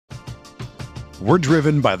We're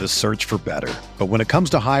driven by the search for better. But when it comes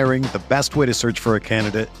to hiring, the best way to search for a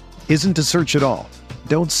candidate isn't to search at all.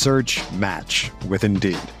 Don't search, match with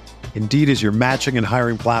Indeed. Indeed is your matching and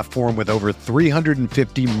hiring platform with over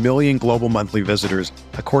 350 million global monthly visitors,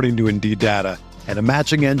 according to Indeed data, and a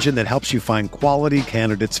matching engine that helps you find quality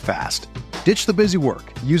candidates fast. Ditch the busy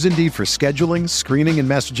work. Use Indeed for scheduling, screening, and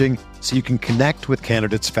messaging so you can connect with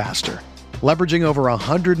candidates faster. Leveraging over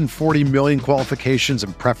 140 million qualifications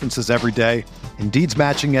and preferences every day, Indeed's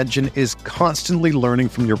matching engine is constantly learning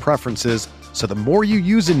from your preferences, so the more you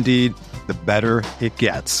use Indeed, the better it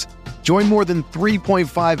gets. Join more than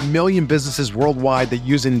 3.5 million businesses worldwide that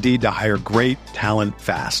use Indeed to hire great talent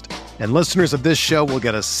fast. And listeners of this show will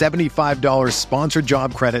get a $75 sponsored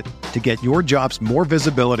job credit to get your jobs more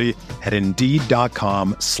visibility at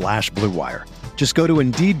Indeed.com/Blue Wire. Just go to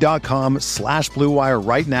Indeed.com/Blue Wire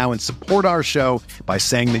right now and support our show by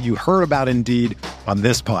saying that you heard about Indeed on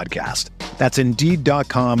this podcast. That's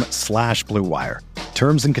Indeed.com/Blue Wire.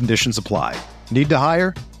 Terms and conditions apply. Need to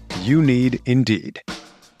hire? You need Indeed.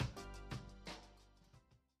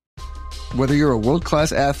 Whether you're a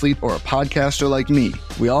world-class athlete or a podcaster like me,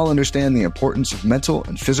 we all understand the importance of mental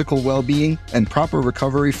and physical well-being and proper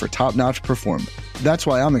recovery for top-notch performance. That's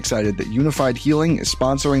why I'm excited that Unified Healing is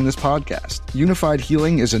sponsoring this podcast. Unified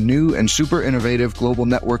Healing is a new and super innovative global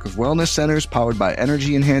network of wellness centers powered by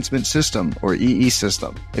Energy Enhancement System, or EE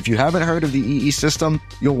System. If you haven't heard of the EE System,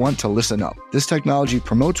 you'll want to listen up. This technology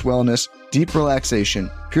promotes wellness, deep relaxation,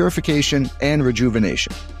 purification, and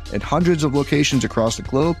rejuvenation. In hundreds of locations across the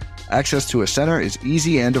globe, access to a center is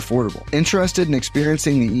easy and affordable. Interested in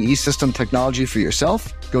experiencing the EE System technology for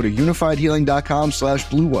yourself? Go to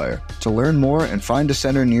unifiedhealing.com/Blue Wire to learn more and find a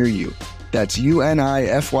center near you. That's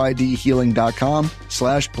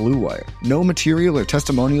UNIFYDhealing.com/Blue Wire. No material or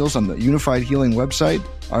testimonials on the Unified Healing website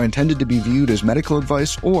are intended to be viewed as medical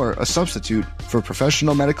advice or a substitute for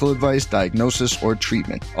professional medical advice, diagnosis, or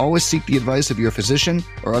treatment. Always seek the advice of your physician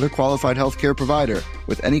or other qualified healthcare provider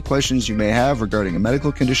with any questions you may have regarding a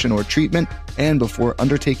medical condition or treatment and before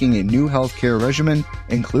undertaking a new healthcare regimen,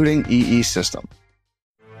 including EE System.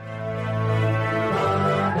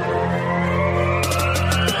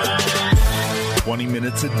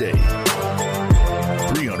 Minutes a day,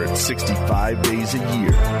 365 days a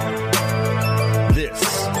year. This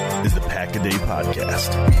is the Pack-A-Day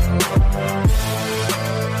Podcast.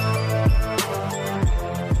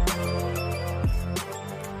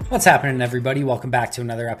 What's happening, everybody? Welcome back to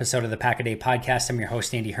another episode of the Pack-A-Day Podcast. I'm your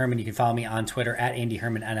host, Andy Herman. You can follow me on Twitter at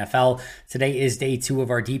AndyHermanNFL. Today is day 2 of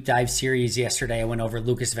our deep dive series. Yesterday, I went over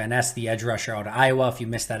Lucas Van Ness, the edge rusher out of Iowa. If you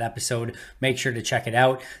missed that episode, make sure to check it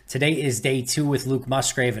out. Today is day 2 with Luke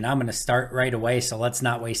Musgrave, and I'm going to start right away, so let's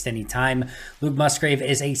not waste any time. Luke Musgrave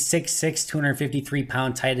is a 6'6",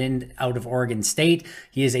 253-pound tight end out of Oregon State.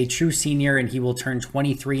 He is a true senior, and he will turn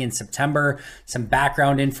 23 in September. Some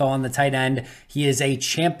background info on the tight end. He is a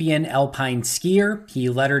champion alpine skier. He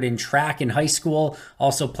lettered in track in high school,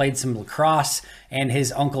 also played some lacrosse, and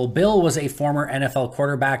his uncle Bill was a former NFL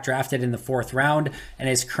quarterback drafted in the 4th round and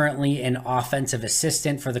is currently an offensive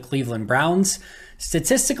assistant for the Cleveland Browns.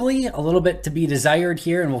 Statistically, a little bit to be desired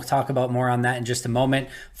here, and we'll talk about more on that in just a moment.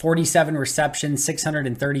 47 receptions,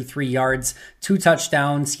 633 yards, 2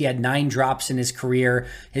 touchdowns. He had 9 drops in his career.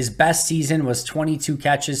 His best season was 22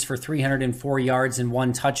 catches for 304 yards and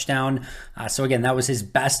 1 touchdown. So again, that was his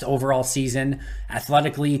best overall season.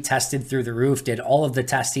 Athletically, tested through the roof, did all of the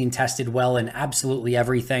testing, tested well in absolutely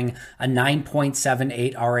everything. A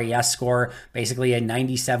 9.78 RAS score, basically a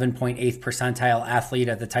 97.8th percentile athlete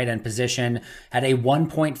at the tight end position. Had a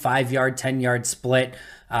 1.5 yard, 10-yard split,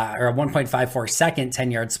 or a 1.54 second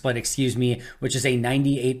 10-yard split, which is a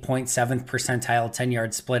 98.7th percentile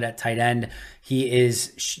 10-yard split at tight end. He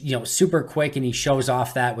is, super quick, and he shows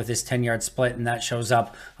off that with his 10-yard split, and that shows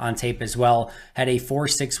up on tape as well. Had a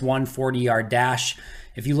 4.61 40-yard dash.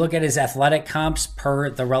 If you look at his athletic comps per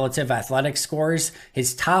the relative athletic scores,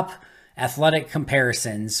 his top athletic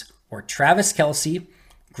comparisons were Travis Kelce,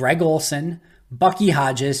 Greg Olsen, Bucky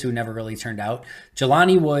Hodges, who never really turned out,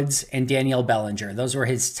 Jelani Woods, and Daniel Bellinger. Those were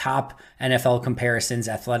his top NFL comparisons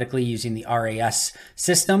athletically using the RAS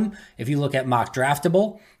system. If you look at Mock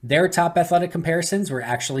Draftable, their top athletic comparisons were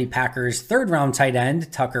actually Packers' 3rd-round tight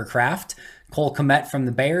end, Tucker Kraft, Cole Kmet from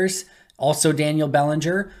the Bears, also Daniel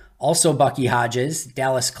Bellinger, also Bucky Hodges,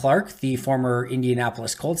 Dallas Clark, the former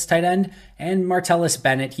Indianapolis Colts tight end, and Martellus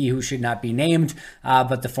Bennett, he who should not be named,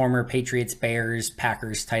 but the former Patriots, Bears,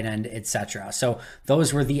 Packers tight end, etc. So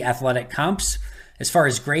those were the athletic comps. As far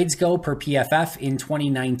as grades go per PFF, in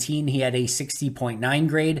 2019, he had a 60.9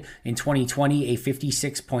 grade. In 2020, a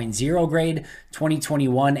 56.0 grade.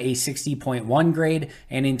 2021, a 60.1 grade.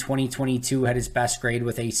 And in 2022, had his best grade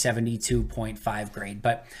with a 72.5 grade.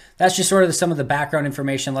 But that's just sort of some of the background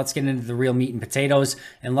information. Let's get into the real meat and potatoes.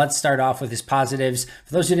 And let's start off with his positives.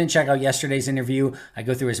 For those who didn't check out yesterday's interview, I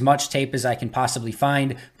go through as much tape as I can possibly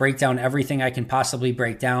find, break down everything I can possibly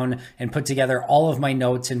break down, and put together all of my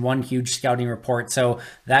notes in one huge scouting report. So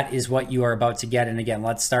that is what you are about to get. And again,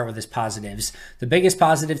 let's start with his positives. The biggest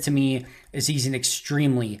positive to me is he's an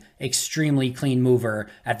extremely clean mover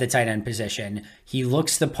at the tight end position. He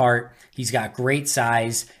looks the part. He's got great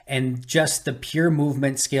size, and just the pure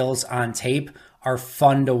movement skills on tape are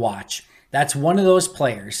fun to watch. That's one of those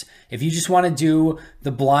players. If you just want to do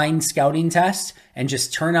the blind scouting test and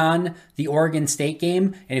just turn on the Oregon State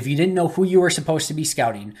game, and if you didn't know who you were supposed to be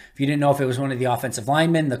scouting, if you didn't know if it was one of the offensive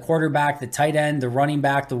linemen, the quarterback, the tight end, the running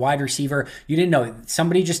back, the wide receiver, you didn't know.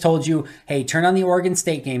 Somebody just told you, hey, turn on the Oregon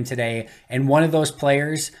State game today, and one of those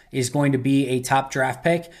players is going to be a top draft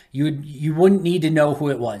pick. You wouldn't need to know who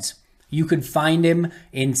it was. You could find him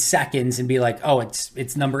in seconds and be like, oh,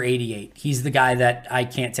 it's number 88. He's the guy that I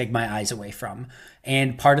can't take my eyes away from.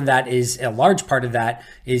 And a large part of that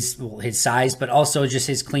is his size, but also just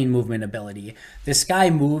his clean movement ability. This guy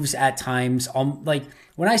moves at times, like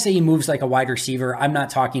when I say he moves like a wide receiver, I'm not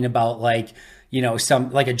talking about like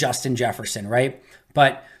a Justin Jefferson, right?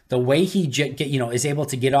 But the way he is able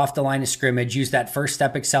to get off the line of scrimmage, use that first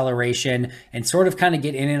step acceleration, and sort of kind of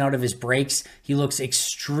get in and out of his breaks, he looks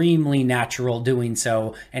extremely natural doing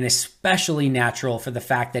so, and especially natural for the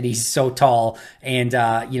fact that he's so tall. And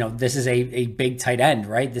this is a big tight end,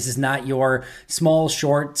 right? This is not your small,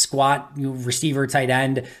 short, squat receiver tight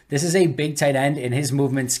end. This is a big tight end, and his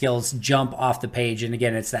movement skills jump off the page. And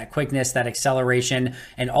again, it's that quickness, that acceleration,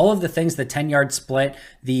 and all of the things, the 10-yard split,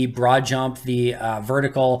 the broad jump, the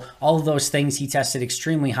vertical, all of those things he tested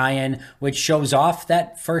extremely high in, which shows off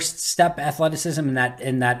that first step athleticism and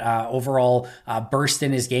that overall burst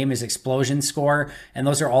in his game, his explosion score. And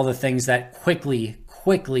those are all the things that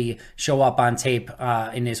quickly show up on tape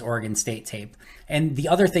in his Oregon State tape. And the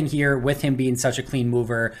other thing here with him being such a clean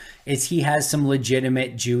mover is he has some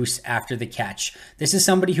legitimate juice after the catch. This is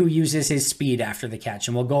somebody who uses his speed after the catch,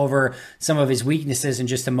 and we'll go over some of his weaknesses in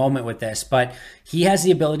just a moment with this, but he has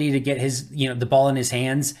the ability to get the ball in his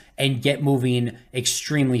hands and get moving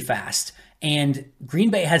extremely fast. And Green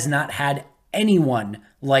Bay has not had anyone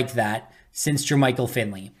like that since Jermichael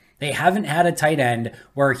Finley. They haven't had a tight end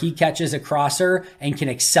where he catches a crosser and can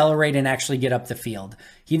accelerate and actually get up the field.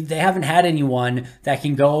 They haven't had anyone that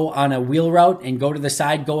can go on a wheel route and go to the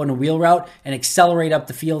side, go on a wheel route and accelerate up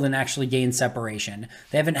the field and actually gain separation.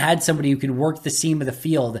 They haven't had somebody who can work the seam of the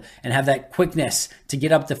field and have that quickness to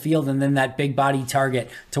get up the field and then that big body target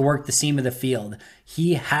to work the seam of the field.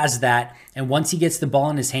 He has that, and once he gets the ball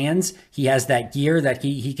in his hands, he has that gear that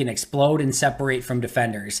he can explode and separate from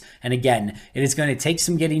defenders. And again, it is going to take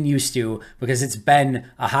some getting used to because it's been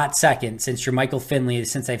a hot second since Jermichael Finley,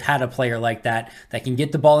 since they've had a player like that can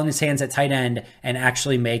get the ball in his hands at tight end and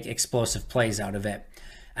actually make explosive plays out of it.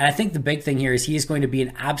 And I think the big thing here is he is going to be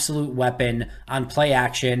an absolute weapon on play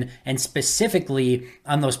action, and specifically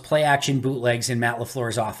on those play action bootlegs in Matt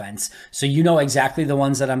LaFleur's offense. So you know exactly the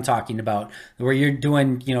ones that I'm talking about, where you're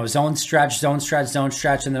doing, zone stretch,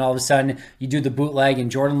 and then all of a sudden you do the bootleg, and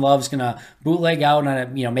Jordan Love's going to bootleg out on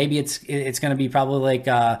a, maybe it's going to be probably like,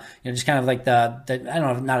 just kind of like the I don't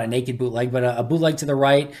know, not a naked bootleg, but a bootleg to the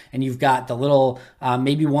right, and you've got the little,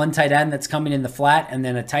 maybe one tight end that's coming in the flat, and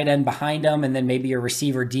then a tight end behind him, and then maybe a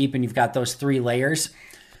receiver deep, and you've got those three layers.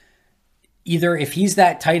 Either if he's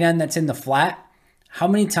that tight end that's in the flat, how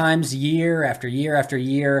many times year after year after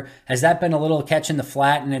year has that been a little catch in the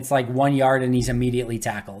flat and it's like 1 yard and he's immediately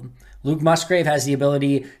tackled? Luke Musgrave has the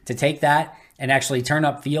ability to take that and actually turn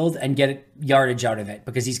up field and get yardage out of it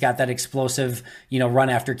because he's got that explosive, run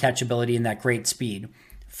after catch ability and that great speed.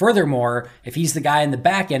 Furthermore, if he's the guy in the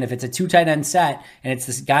back end, if it's a two tight end set and it's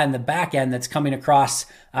this guy in the back end that's coming across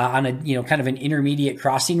on a kind of an intermediate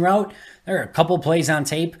crossing route, there are a couple plays on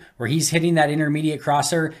tape where he's hitting that intermediate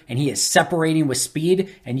crosser and he is separating with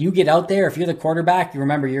speed. And you get out there, if you're the quarterback, you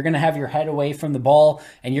remember you're going to have your head away from the ball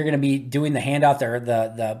and you're going to be doing the handoff there,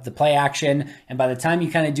 the play action. And by the time you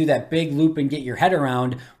kind of do that big loop and get your head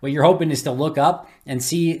around, what you're hoping is to look up and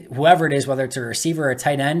see whoever it is, whether it's a receiver or a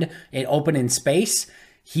tight end, it open in space.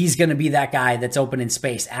 He's going to be that guy that's open in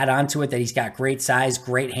space. Add on to it that he's got great size,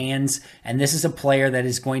 great hands, and this is a player that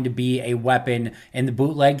is going to be a weapon in the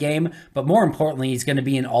bootleg game, but more importantly, he's going to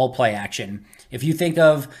be in all play action. If you think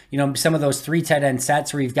of, some of those 3 tight end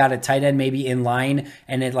sets where you've got a tight end maybe in line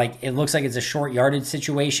and it looks like it's a short yardage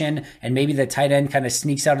situation, and maybe the tight end kind of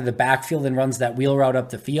sneaks out of the backfield and runs that wheel route up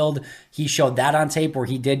the field. He showed that on tape where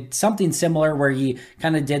he did something similar where he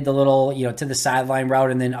kind of did the little, to the sideline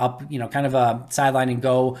route and then up, kind of a sideline and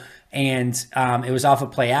go. And it was off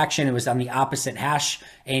of play action. It was on the opposite hash,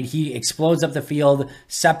 and he explodes up the field,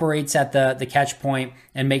 separates at the catch point,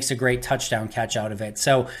 and makes a great touchdown catch out of it.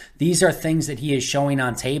 So these are things that he is showing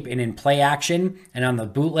on tape and in play action and on the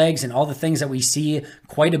bootlegs and all the things that we see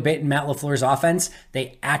quite a bit in Matt LaFleur's offense.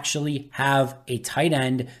 They actually have a tight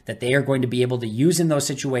end that they are going to be able to use in those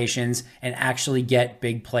situations and actually get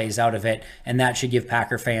big plays out of it. And that should give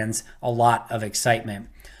Packer fans a lot of excitement.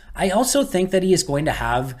 I also think that he is going to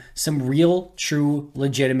have some real, true,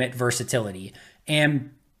 legitimate versatility.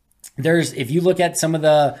 And if you look at some of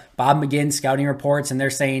the Bob McGinn scouting reports and they're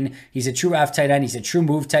saying he's a true F tight end, he's a true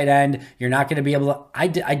move tight end, you're not going to be able to,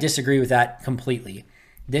 I disagree with that completely.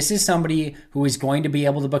 This is somebody who is going to be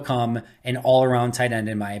able to become an all-around tight end,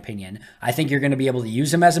 in my opinion. I think you're going to be able to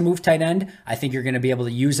use him as a move tight end. I think you're going to be able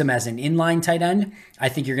to use him as an inline tight end. I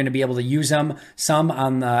think you're going to be able to use him some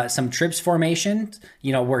on some trips formation,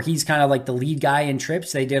 where he's kind of like the lead guy in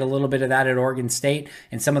trips. They did a little bit of that at Oregon State.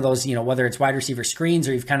 And some of those, whether it's wide receiver screens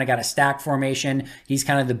or you've kind of got a stack formation, he's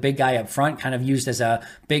kind of the big guy up front, kind of used as a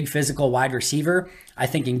big physical wide receiver. I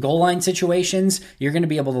think in goal line situations, you're going to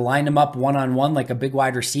be able to line him up one-on-one like a big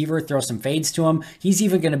wide receiver, throw some fades to him. He's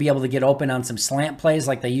even going to be able to get open on some slant plays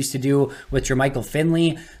like they used to do with Jermichael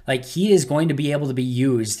Finley. Like, he is going to be able to be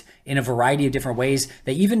used in a variety of different ways.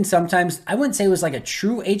 They even sometimes, I wouldn't say it was like a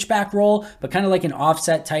true H-back role, but kind of like an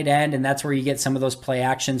offset tight end. And that's where you get some of those play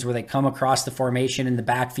actions where they come across the formation in the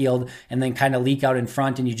backfield and then kind of leak out in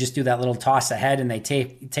front, and you just do that little toss ahead and they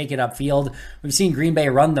take it upfield. We've seen Green Bay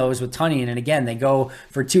run those with Tunyon, and again, they go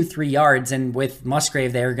for 2-3 yards, and with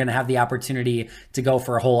Musgrave, they're going to have the opportunity to go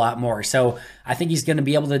for a whole lot more. So I think he's going to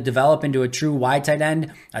be able to develop into a true wide tight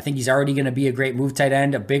end. I think he's already going to be a great move tight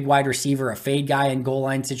end, a big wide receiver, a fade guy in goal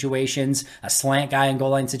line situations, a slant guy in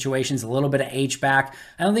goal line situations, a little bit of H-back.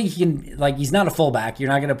 I don't think he can, he's not a fullback. You're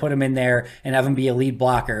not going to put him in there and have him be a lead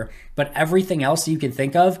blocker. But everything else you can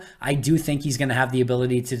think of, I do think he's going to have the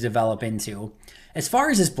ability to develop into. As far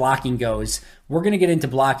as his blocking goes, we're going to get into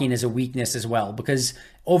blocking as a weakness as well, because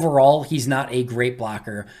overall, he's not a great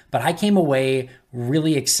blocker. But I came away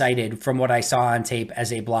really excited from what I saw on tape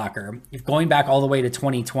as a blocker. If going back all the way to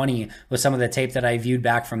 2020 with some of the tape that I viewed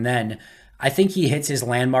back from then, I think he hits his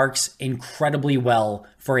landmarks incredibly well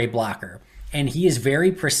for a blocker. And he is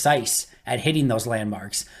very precise at hitting those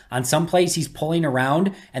landmarks. On some plays, he's pulling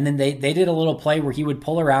around, and then they did a little play where he would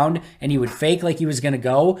pull around and he would fake like he was going to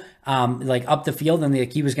go up the field and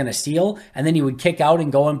like he was going to steal, and then he would kick out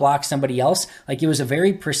and go and block somebody else. Like, it was a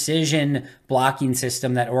very precision blocking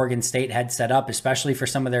system that Oregon State had set up, especially for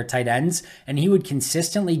some of their tight ends, and he would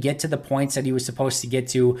consistently get to the points that he was supposed to get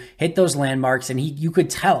to, hit those landmarks, and you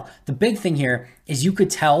could tell. The big thing here is you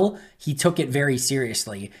could tell he took it very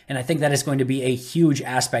seriously, and I think that is going to be a huge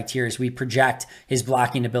aspect here as we project his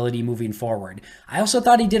blocking ability moving forward. I also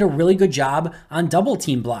thought he did a really good job on double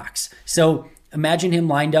team blocks. So imagine him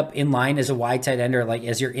lined up in line as a wide tight end, or like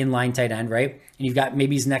as your inline tight end, right? And you've got,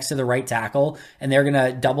 maybe he's next to the right tackle and they're going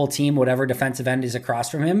to double team whatever defensive end is across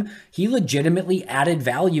from him. He legitimately added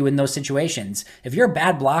value in those situations. If you're a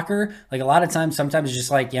bad blocker, like a lot of times, sometimes it's just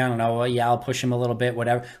like, yeah, I don't know, well, yeah, I'll push him a little bit,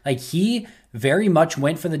 whatever. Like, he very much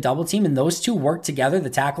went for the double team, and those two worked together, the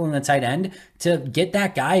tackle and the tight end, to get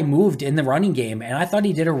that guy moved in the running game. And I thought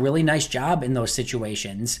he did a really nice job in those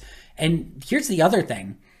situations. And here's the other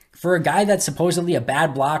thing. For a guy that's supposedly a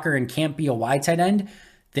bad blocker and can't be a wide tight end,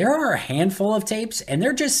 there are a handful of tapes, and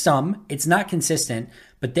they're just some. It's not consistent,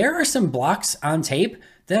 but there are some blocks on tape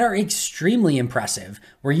that are extremely impressive,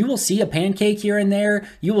 where you will see a pancake here and there.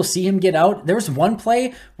 You will see him get out. There was one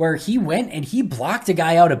play where he went and he blocked a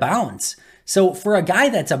guy out of bounds. So for a guy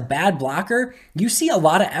that's a bad blocker, you see a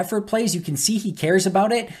lot of effort plays. You can see he cares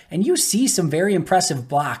about it, and you see some very impressive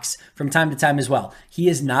blocks from time to time as well. He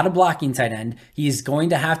is not a blocking tight end. He is going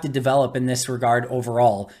to have to develop in this regard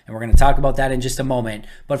overall, and we're going to talk about that in just a moment.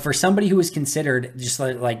 But for somebody who is considered just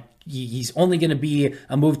like he's only going to be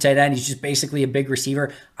a move tight end, he's just basically a big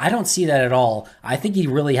receiver, I don't see that at all. I think he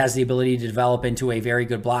really has the ability to develop into a very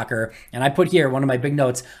good blocker. And I put here one of my big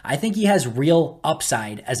notes, I think he has real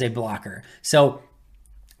upside as a blocker. So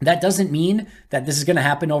that doesn't mean that this is going to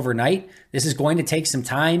happen overnight. This is going to take some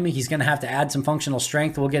time. He's going to have to add some functional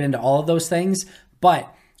strength. We'll get into all of those things.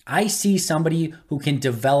 But I see somebody who can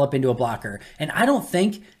develop into a blocker. And I don't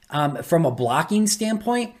think from a blocking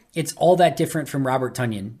standpoint, it's all that different from Robert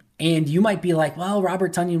Tunyon. And you might be like, well,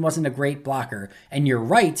 Robert Tonyan wasn't a great blocker. And you're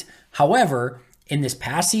right. However, in this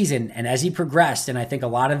past season, and as he progressed, and I think a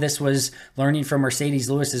lot of this was learning from Mercedes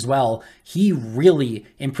Lewis as well, he really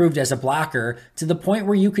improved as a blocker to the point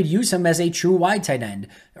where you could use him as a true wide tight end.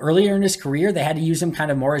 Earlier in his career, they had to use him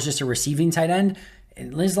kind of more as just a receiving tight end.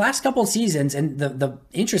 In his last couple of seasons, and the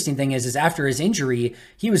interesting thing is after his injury,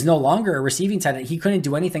 he was no longer a receiving tight end. He couldn't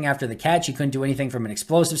do anything after the catch. He couldn't do anything from an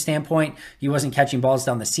explosive standpoint. He wasn't catching balls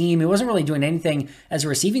down the seam. He wasn't really doing anything as a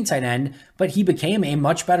receiving tight end, but he became a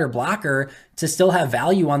much better blocker to still have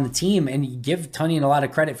value on the team, and give Tonyan a lot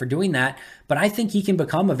of credit for doing that. But I think he can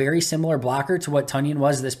become a very similar blocker to what Tonyan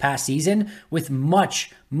was this past season, with much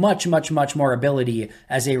more ability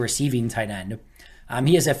as a receiving tight end.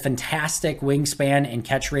 He has a fantastic wingspan and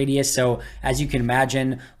catch radius. So as you can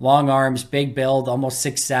imagine, long arms, big build, almost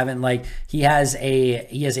 6'7". Like he has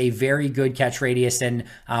a very good catch radius. And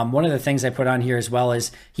one of the things I put on here as well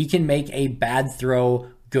is he can make a bad throw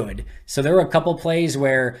good. So there were a couple plays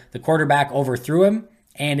where the quarterback overthrew him,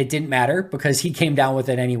 and it didn't matter because he came down with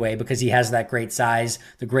it anyway, because he has that great size,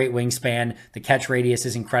 the great wingspan, the catch radius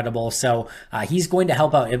is incredible. So he's going to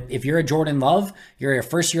help out. If you're a Jordan Love, you're your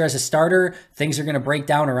first year as a starter, things are going to break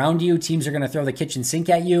down around you. Teams are going to throw the kitchen sink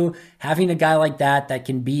at you. Having a guy like that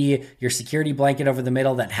can be your security blanket over the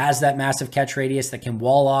middle, that has that massive catch radius, that can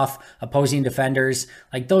wall off opposing defenders,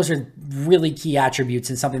 like those are really key attributes,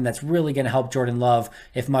 and something that's really going to help Jordan Love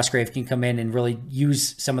if Musgrave can come in and really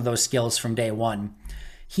use some of those skills from day one.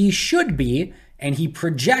 He should be, and he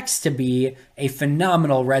projects to be, a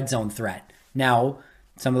phenomenal red zone threat. Now,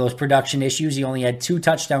 some of those production issues, he only had 2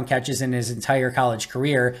 touchdown catches in his entire college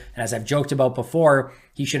career. And as I've joked about before,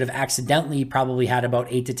 he should have accidentally probably had about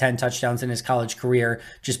 8 to 10 touchdowns in his college career,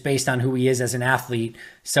 just based on who he is as an athlete.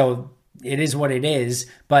 So it is what it is,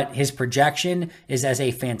 but his projection is as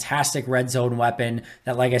a fantastic red zone weapon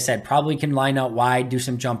that, like I said, probably can line out wide, do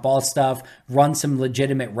some jump ball stuff, run some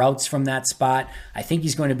legitimate routes from that spot. I think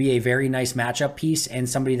he's going to be a very nice matchup piece, and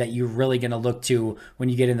somebody that you're really going to look to when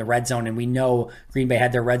you get in the red zone. And we know Green Bay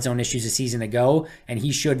had their red zone issues a season ago, and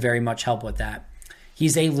he should very much help with that.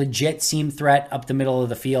 He's a legit seam threat up the middle of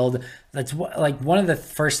the field. That's like one of the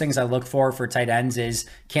first things I look for tight ends is,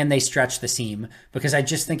 can they stretch the seam? Because I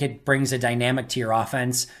just think it brings a dynamic to your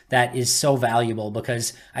offense that is so valuable.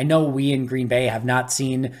 Because I know we in Green Bay have not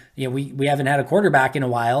seen, we haven't had a quarterback in a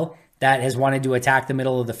while that has wanted to attack the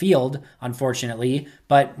middle of the field, unfortunately.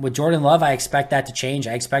 But with Jordan Love, I expect that to change.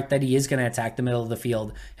 I expect that he is going to attack the middle of the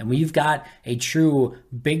field. And we've got a true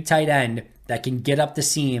big tight end that can get up the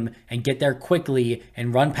seam and get there quickly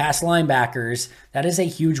and run past linebackers. That is a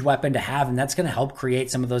huge weapon to have, and that's going to help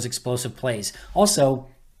create some of those explosive plays. Also,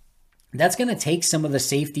 that's going to take some of the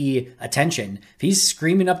safety attention. If he's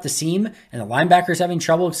screaming up the seam and the linebacker's having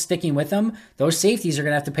trouble sticking with him, those safeties are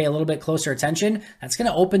going to have to pay a little bit closer attention. That's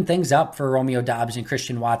going to open things up for Romeo Doubs and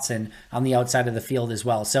Christian Watson on the outside of the field as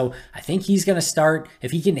well. So I think he's going to start,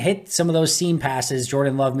 if he can hit some of those seam passes,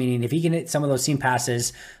 Jordan Love meaning, if he can hit some of those seam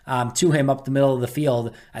passes to him up the middle of the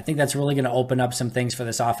field, I think that's really going to open up some things for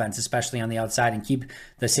this offense, especially on the outside, and keep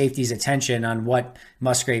the safety's attention on what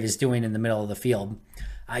Musgrave is doing in the middle of the field.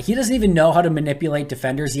 He doesn't even know how to manipulate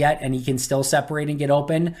defenders yet, and he can still separate and get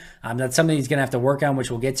open. That's something he's going to have to work on, which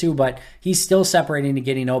we'll get to, but he's still separating and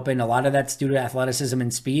getting open. A lot of that's due to athleticism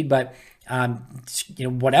and speed, but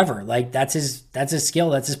whatever. Like that's his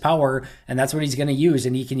skill, that's his power, and that's what he's going to use,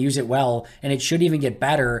 and he can use it well. And it should even get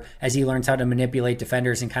better as he learns how to manipulate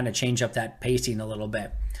defenders and kind of change up that pacing a little bit.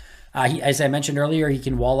 As I mentioned earlier, he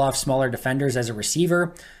can wall off smaller defenders as a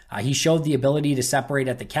receiver. He showed the ability to separate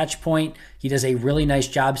at the catch point. He does a really nice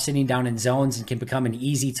job sitting down in zones and can become an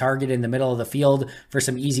easy target in the middle of the field for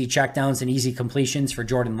some easy checkdowns and easy completions for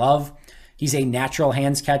Jordan Love. He's a natural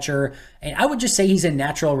hands catcher, and I would just say he's a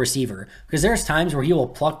natural receiver, because there's times where he will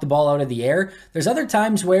pluck the ball out of the air. There's other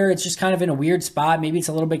times where it's just kind of in a weird spot. Maybe it's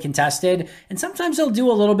a little bit contested, and sometimes he'll do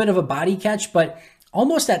a little bit of a body catch, but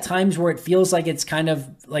almost at times where it feels like it's kind of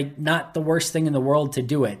like not the worst thing in the world to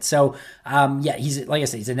do it. So, he's, like I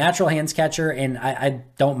said, he's a natural hands catcher, and I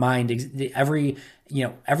don't mind every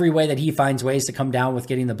way that he finds ways to come down with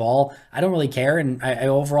getting the ball. I don't really care, and I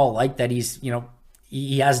overall like that he's,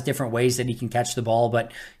 he has different ways that he can catch the ball,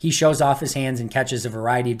 but he shows off his hands and catches a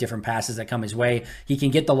variety of different passes that come his way. He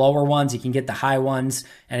can get the lower ones, he can get the high ones,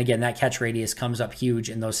 and again, that catch radius comes up huge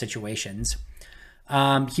in those situations.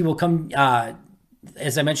 He will come...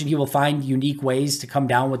 As I mentioned, he will find unique ways to come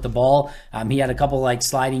down with the ball. He had a couple like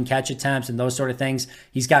sliding catch attempts and those sort of things.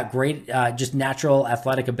 He's got great, just natural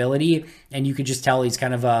athletic ability, and you could just tell he's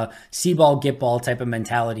kind of a see ball, get ball type of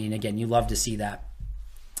mentality. And again, you love to see that.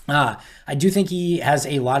 I do think he has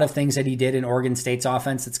a lot of things that he did in Oregon State's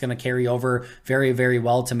offense that's going to carry over very, very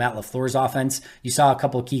well to Matt LaFleur's offense. You saw a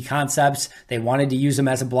couple of key concepts. They wanted to use him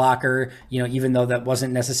as a blocker, even though that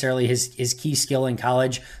wasn't necessarily his key skill in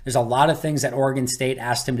college. There's a lot of things that Oregon State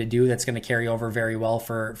asked him to do that's going to carry over very well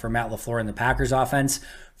for Matt LaFleur and the Packers offense.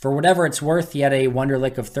 For whatever it's worth, he had a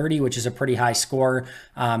Wonderlic of 30, which is a pretty high score,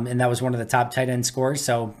 and that was one of the top tight end scores.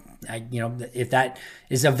 So if that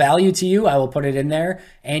is of value to you, I will put it in there.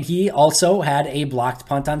 And he also had a blocked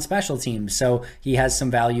punt on special teams, so he has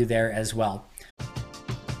some value there as well.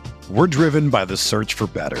 We're driven by the search for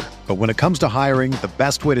better. But when it comes to hiring, the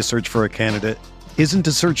best way to search for a candidate isn't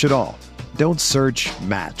to search at all. Don't search,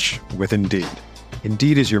 match with Indeed.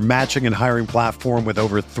 Indeed is your matching and hiring platform with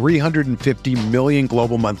over 350 million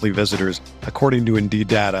global monthly visitors, according to Indeed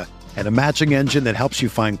data, and a matching engine that helps you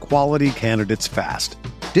find quality candidates fast.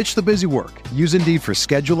 Ditch the busy work. Use Indeed for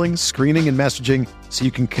scheduling, screening, and messaging so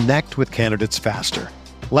you can connect with candidates faster.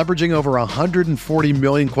 Leveraging over 140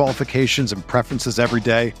 million qualifications and preferences every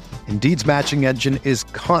day, Indeed's matching engine is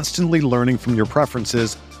constantly learning from your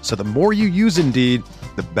preferences, so the more you use Indeed,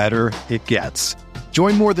 the better it gets.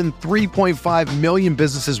 Join more than 3.5 million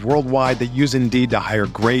businesses worldwide that use Indeed to hire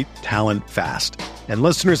great talent fast. And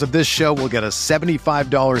listeners of this show will get a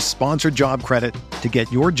 $75 sponsored job credit to get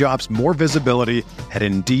your jobs more visibility at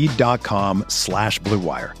Indeed.com/Blue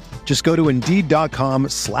Wire. Just go to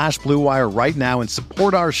Indeed.com/Blue Wire right now and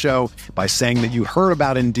support our show by saying that you heard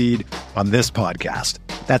about Indeed on this podcast.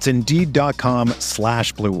 That's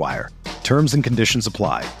Indeed.com/Blue Wire. Terms and conditions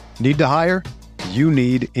apply. Need to hire? You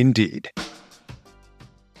need Indeed.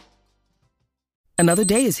 Another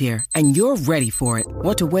day is here, and you're ready for it.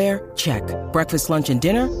 What to wear? Check. Breakfast, lunch, and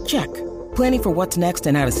dinner? Check. Planning for what's next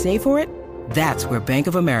and how to save for it? That's where Bank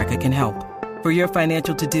of America can help. For your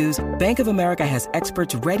financial to-dos, Bank of America has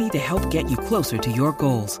experts ready to help get you closer to your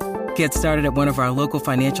goals. Get started at one of our local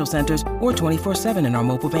financial centers or 24/7 in our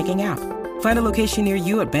mobile banking app. Find a location near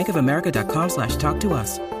you at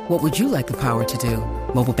bankofamerica.com/talktous. What would you like the power to do?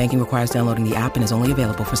 Mobile banking requires downloading the app and is only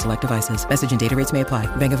available for select devices. Message and data rates may apply.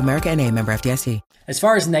 Bank of America N.A., member FDIC. As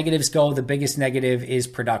far as negatives go, the biggest negative is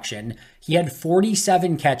production. He had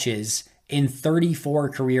 47 catches in 34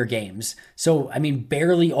 career games. So,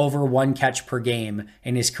 barely over one catch per game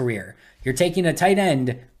in his career. You're taking a tight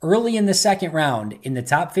end early in the second round in the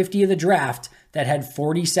top 50 of the draft that had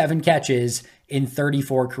 47 catches in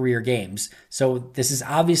 34 career games. So this is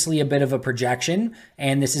obviously a bit of a projection,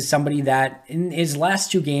 and this is somebody that in his last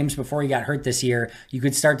two games before he got hurt this year, you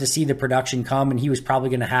could start to see the production come, and he was probably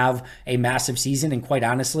going to have a massive season. And quite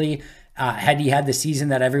honestly, had he had the season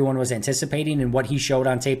that everyone was anticipating and what he showed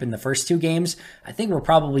on tape in the first two games, I think we're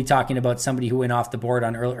probably talking about somebody who went off the board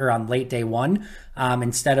on late day one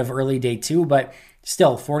instead of early day two. But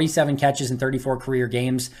still, 47 catches in 34 career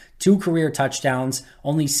games, 2 career touchdowns,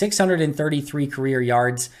 only 633 career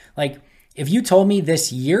yards. Like, if you told me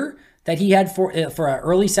this year that he had for an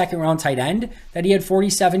early second round tight end, that he had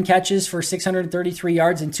 47 catches for 633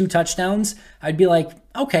 yards and 2 touchdowns, I'd be like,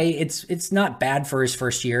 okay, it's not bad for his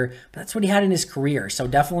first year, but that's what he had in his career. So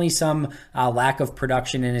definitely some lack of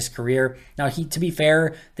production in his career. Now, to be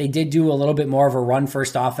fair, they did do a little bit more of a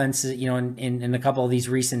run-first offense, in a couple of these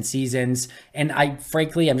recent seasons. And I'm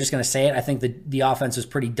just going to say it, I think the offense was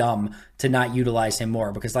pretty dumb to not utilize him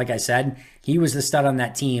more because, like I said, he was the stud on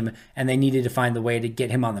that team, and they needed to find the way to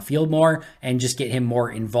get him on the field more and just get him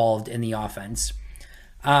more involved in the offense.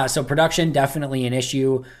 So production, definitely an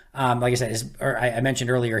issue. Like I said, I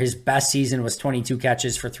mentioned earlier, his best season was 22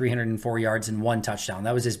 catches for 304 yards and 1 touchdown.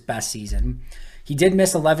 That was his best season. He did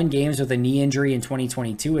miss 11 games with a knee injury in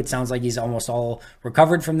 2022. It sounds like he's almost all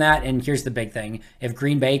recovered from that. And here's the big thing. If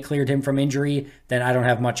Green Bay cleared him from injury, then I don't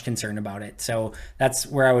have much concern about it. So that's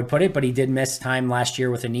where I would put it. But he did miss time last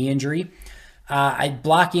year with a knee injury.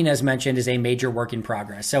 Blocking, as mentioned, is a major work in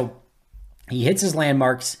progress. So he hits his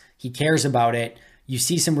landmarks. He cares about it. You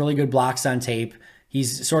see some really good blocks on tape.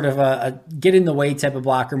 He's sort of a get in the way type of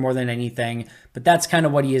blocker more than anything, but that's kind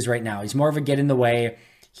of what he is right now. He's more of a get in the way.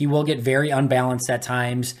 He will get very unbalanced at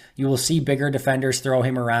times. You will see bigger defenders throw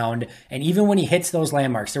him around. And even when he hits those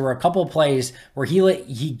landmarks, there were a couple of plays where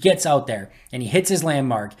he gets out there and he hits his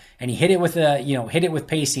landmark and he hit it with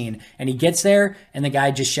pacing, and he gets there and the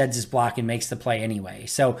guy just sheds his block and makes the play anyway.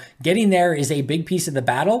 So getting there is a big piece of the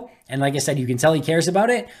battle. And like I said, you can tell he cares about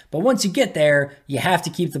it, but once you get there, you have to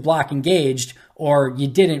keep the block engaged, or you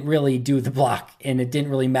didn't really do the block, and it didn't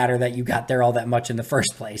really matter that you got there all that much in the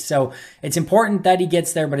first place. So it's important that he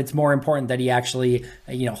gets there, but it's more important that he actually,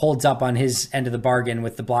 holds up on his end of the bargain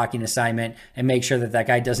with the blocking assignment and make sure that that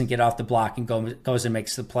guy doesn't get off the block and goes and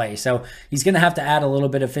makes the play. So he's going to have to add a little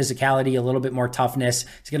bit of physicality, a little bit more toughness.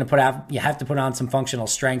 He's going to you have to put on some functional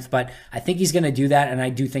strength, but I think he's going to do that, and I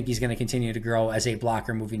do think he's going to continue to grow as a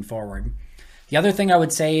blocker moving forward. The other thing I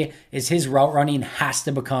would say is his route running has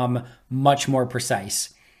to become much more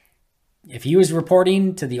precise. If he was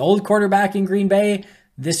reporting to the old quarterback in Green Bay,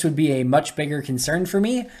 this would be a much bigger concern for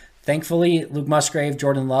me. Thankfully, Luke Musgrave,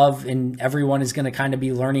 Jordan Love, and everyone is going to kind of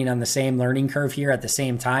be learning on the same learning curve here at the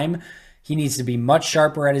same time. He needs to be much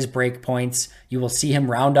sharper at his break points. You will see him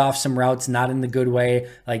round off some routes, not in the good way,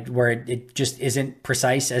 like where it just isn't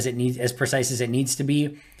precise as precise as it needs to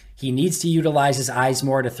be. He needs to utilize his eyes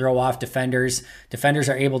more to throw off defenders. Defenders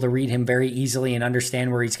are able to read him very easily and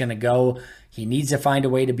understand where he's going to go. He needs to find a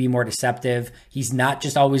way to be more deceptive. He's not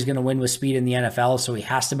just always going to win with speed in the NFL, so he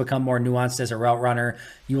has to become more nuanced as a route runner.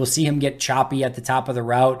 You will see him get choppy at the top of the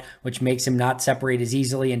route, which makes him not separate as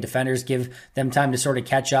easily, and defenders give them time to sort of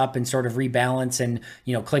catch up and sort of rebalance and,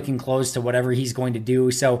 click and close to whatever he's going to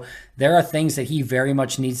do. So there are things that he very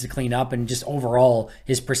much needs to clean up, and just overall,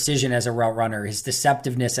 his precision as a route runner, his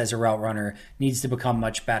deceptiveness as a route runner needs to become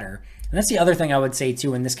much better. And that's the other thing I would say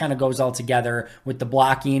too, and this kind of goes all together with the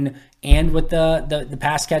blocking and with the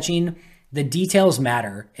pass catching. The details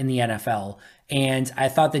matter in the NFL, and I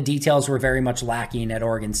thought the details were very much lacking at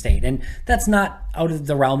Oregon State. And that's not out of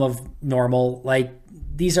the realm of normal. Like,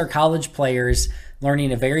 these are college players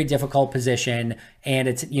learning a very difficult position, and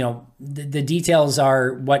it's, the details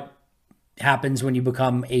are what happens when you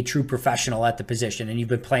become a true professional at the position and you've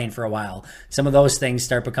been playing for a while. Some of those things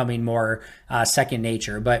start becoming more second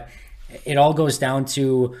nature, but it all goes down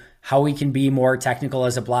to how we can be more technical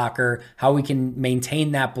as a blocker, how we can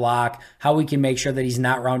maintain that block, how we can make sure that he's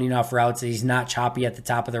not rounding off routes, that he's not choppy at the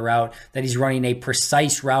top of the route, that he's running a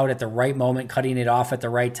precise route at the right moment, cutting it off at the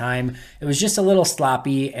right time. It was just a little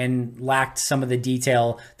sloppy and lacked some of the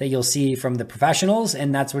detail that you'll see from the professionals,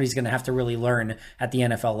 and that's what he's going to have to really learn at the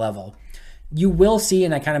NFL level. You will see,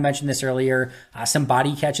 and I kind of mentioned this earlier, some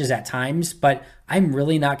body catches at times, but I'm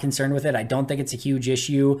really not concerned with it. I don't think it's a huge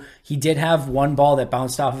issue. He did have one ball that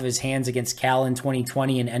bounced off of his hands against Cal in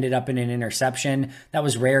 2020 and ended up in an interception. That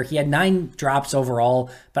was rare. He had 9 drops overall,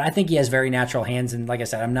 but I think he has very natural hands. And like I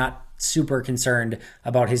said, I'm not super concerned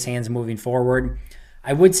about his hands moving forward.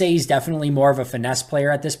 I would say he's definitely more of a finesse player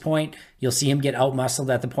at this point. You'll see him get out-muscled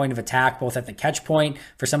at the point of attack, both at the catch point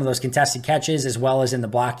for some of those contested catches as well as in the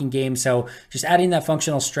blocking game. So just adding that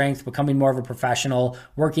functional strength, becoming more of a professional,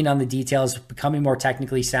 working on the details, becoming more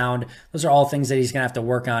technically sound. Those are all things that he's going to have to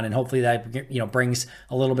work on, and hopefully that brings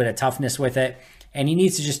a little bit of toughness with it. And he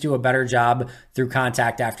needs to just do a better job through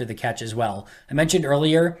contact after the catch as well. I mentioned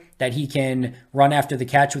earlier that he can run after the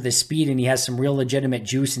catch with his speed, and he has some real legitimate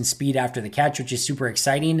juice and speed after the catch, which is super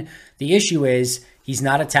exciting. The issue is he's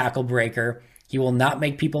not a tackle breaker. He will not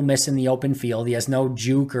make people miss in the open field. He has no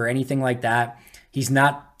juke or anything like that. He's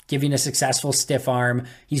not giving a successful stiff arm.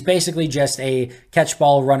 He's basically just a catch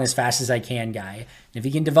ball, run as fast as I can guy. And if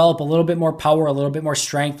he can develop a little bit more power, a little bit more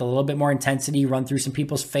strength, a little bit more intensity, run through some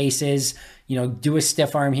people's faces, do a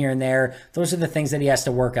stiff arm here and there, those are the things that he has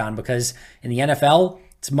to work on, because in the NFL,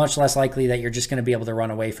 it's much less likely that you're just going to be able to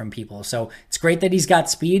run away from people. So it's great that he's got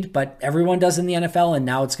speed, but everyone does in the NFL, and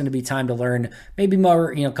now it's going to be time to learn maybe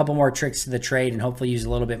more, a couple more tricks to the trade and hopefully use a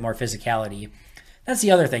little bit more physicality. That's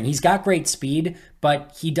the other thing. He's got great speed,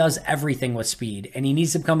 but he does everything with speed, and he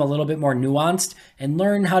needs to become a little bit more nuanced and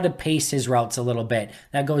learn how to pace his routes a little bit.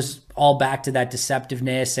 That goes all back to that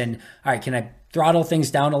deceptiveness and, all right, can I throttle things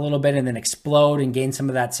down a little bit and then explode and gain some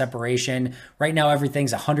of that separation? Right now,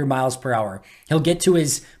 everything's 100 miles per hour. He'll get to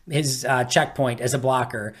his checkpoint as a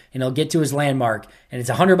blocker, and he'll get to his landmark, and it's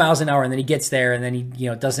 100 miles an hour, and then he gets there, and then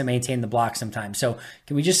he doesn't maintain the block sometimes. So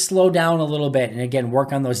can we just slow down a little bit and, again,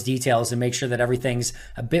 work on those details and make sure that everything's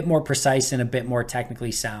a bit more precise and a bit more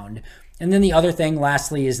technically sound? And then the other thing,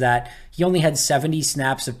 lastly, is that he only had 70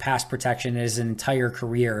 snaps of pass protection in his entire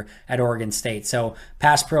career at Oregon State. So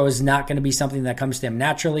pass pro is not going to be something that comes to him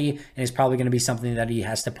naturally, and is probably going to be something that he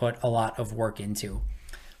has to put a lot of work into.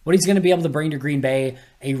 what he's going to be able to bring to Green Bay,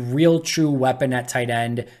 a real true weapon at tight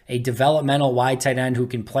end, a developmental wide tight end who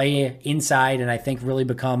can play inside and I think really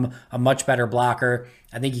become a much better blocker.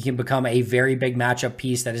 I think he can become a very big matchup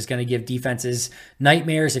piece that is going to give defenses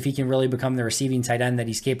nightmares if he can really become the receiving tight end that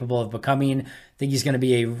he's capable of becoming. I think he's going to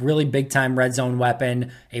be a really big-time red zone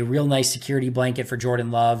weapon, a real nice security blanket for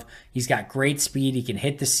Jordan Love. He's got great speed. He can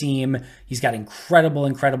hit the seam. He's got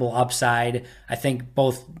incredible upside. I think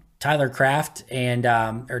both Tyler Kraft and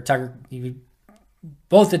Tucker,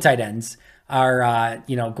 both the tight ends are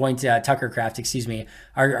going to Tucker Kraft,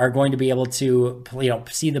 are going to be able to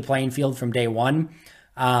see the playing field from day one.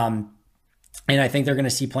 And I think they're going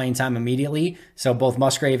to see playing time immediately. So both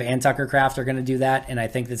Musgrave and Tucker Kraft are going to do that. And I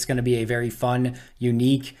think that's going to be a very fun,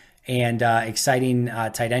 unique, and exciting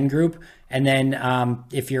tight end group. And then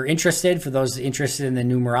if you're interested, for those interested in the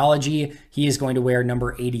numerology, he is going to wear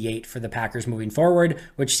number 88 for the Packers moving forward,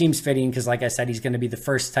 which seems fitting because, like I said, he's going to be the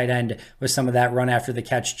first tight end with some of that run after the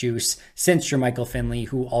catch juice since Jermichael Finley,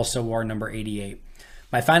 who also wore number 88.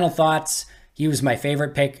 My final thoughts. He was my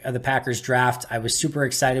favorite pick of the Packers draft. I was super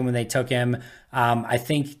excited when they took him. I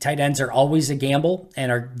think tight ends are always a gamble and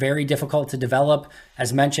are very difficult to develop.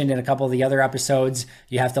 As mentioned in a couple of the other episodes,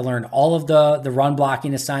 you have to learn all of the run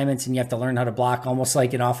blocking assignments, and you have to learn how to block almost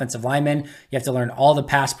like an offensive lineman. You have to learn all the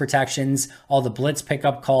pass protections, all the blitz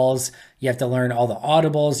pickup calls. You have to learn all the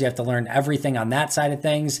audibles. You have to learn everything on that side of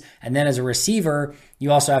things. And then as a receiver,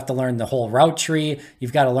 you also have to learn the whole route tree.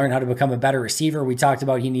 You've got to learn how to become a better receiver. We talked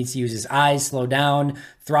about he needs to use his eyes, slow down,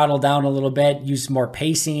 throttle down a little bit, use more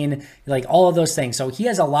pacing, like all of those things. So he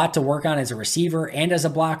has a lot to work on as a receiver and as a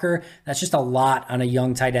blocker. That's just a lot on a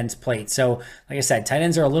young tight end's plate. So like I said, tight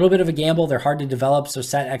ends are a little bit of a gamble. They're hard to develop, so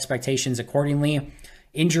set expectations accordingly.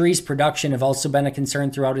 Injuries, production have also been a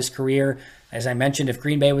concern throughout his career. As I mentioned, if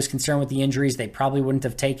Green Bay was concerned with the injuries, they probably wouldn't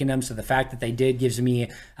have taken him. So the fact that they did gives me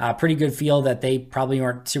a pretty good feel that they probably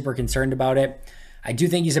aren't super concerned about it. I do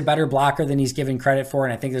think he's a better blocker than he's given credit for,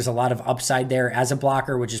 and I think there's a lot of upside there as a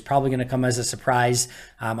blocker, which is probably going to come as a surprise.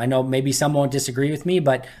 I know maybe some won't disagree with me,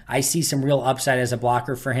 but I see some real upside as a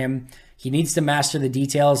blocker for him. He needs to master the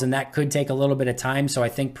details, and that could take a little bit of time, so I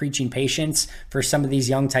think preaching patience for some of these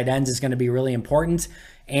young tight ends is going to be really important.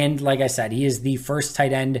 And like I said, he is the first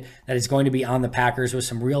tight end that is going to be on the Packers with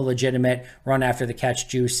some real legitimate run after the catch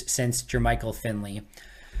juice since Jermichael Finley.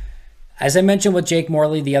 As I mentioned with Jake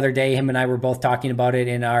Morley the other day, him and I were both talking about it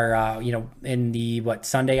in our, in the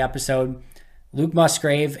Sunday episode. Luke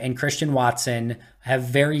Musgrave and Christian Watson have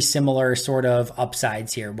very similar sort of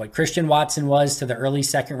upsides here. What Christian Watson was to the early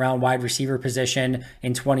second round wide receiver position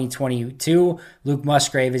in 2022, Luke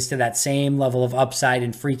Musgrave is to that same level of upside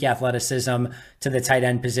and freak athleticism to the tight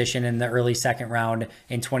end position in the early second round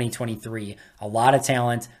in 2023. A lot of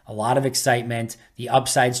talent, a lot of excitement. The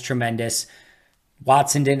upside's tremendous.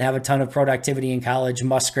 Watson didn't have a ton of productivity in college.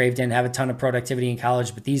 Musgrave didn't have a ton of productivity in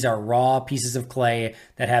college, but these are raw pieces of clay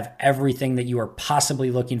that have everything that you are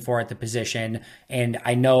possibly looking for at the position. And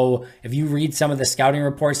I know if you read some of the scouting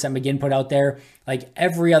reports that McGinn put out there, like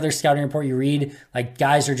every other scouting report you read, like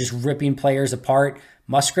guys are just ripping players apart.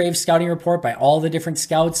 Musgrave's scouting report by all the different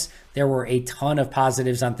scouts, there were a ton of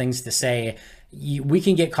positives on things to say. We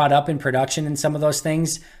can get caught up in production in some of those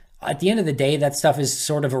things. At the end of the day, that stuff is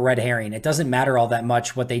sort of a red herring. It doesn't matter all that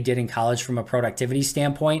much what they did in college from a productivity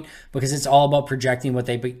standpoint because it's all about projecting what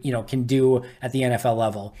they can do at the NFL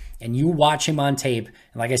level. And you watch him on tape,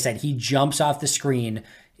 and like I said, he jumps off the screen.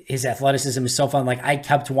 His athleticism is so fun. Like I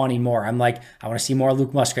kept wanting more. I'm like, I want to see more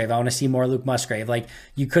Luke Musgrave. I want to see more Luke Musgrave. Like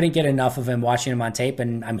you couldn't get enough of him watching him on tape.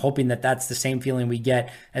 And I'm hoping that that's the same feeling we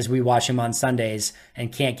get as we watch him on Sundays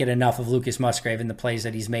and can't get enough of Lucas Musgrave and the plays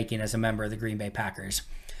that he's making as a member of the Green Bay Packers.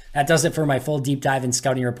 That does it for my full deep dive and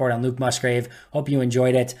scouting report on Luke Musgrave. Hope you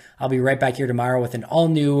enjoyed it. I'll be right back here tomorrow with an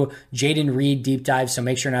all-new Jaden Reed deep dive, so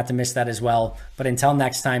make sure not to miss that as well. But until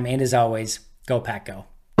next time, and as always, go Pack Go.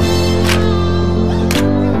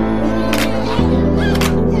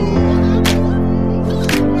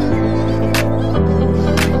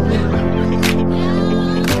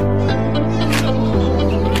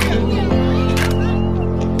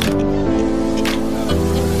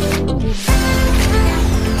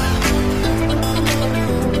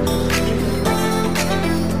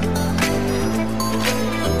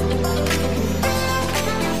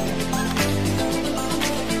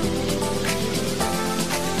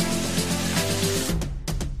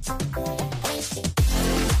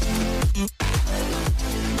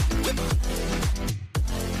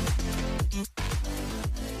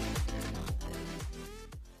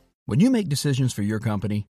 When you make decisions for your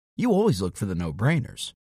company, you always look for the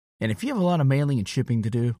no-brainers. And if you have a lot of mailing and shipping to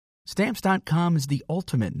do, Stamps.com is the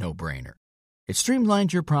ultimate no-brainer. It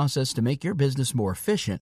streamlines your process to make your business more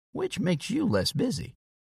efficient, which makes you less busy.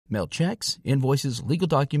 Mail checks, invoices, legal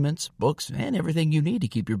documents, books, and everything you need to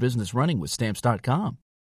keep your business running with Stamps.com.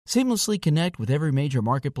 Seamlessly connect with every major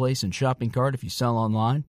marketplace and shopping cart if you sell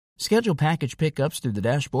online. Schedule package pickups through the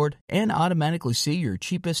dashboard and automatically see your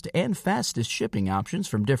cheapest and fastest shipping options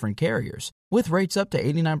from different carriers, with rates up to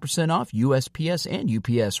 89% off USPS and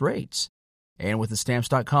UPS rates. And with the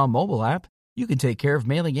Stamps.com mobile app, you can take care of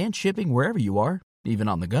mailing and shipping wherever you are, even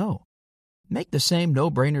on the go. Make the same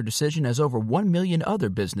no-brainer decision as over 1 million other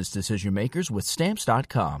business decision makers with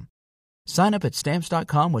Stamps.com. Sign up at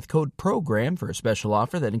Stamps.com with code PROGRAM for a special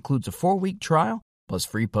offer that includes a 4-week trial, plus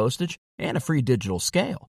free postage and a free digital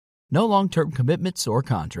scale. No long-term commitments or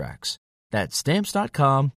contracts. That's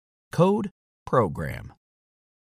Stamps.com, code PROGRAM.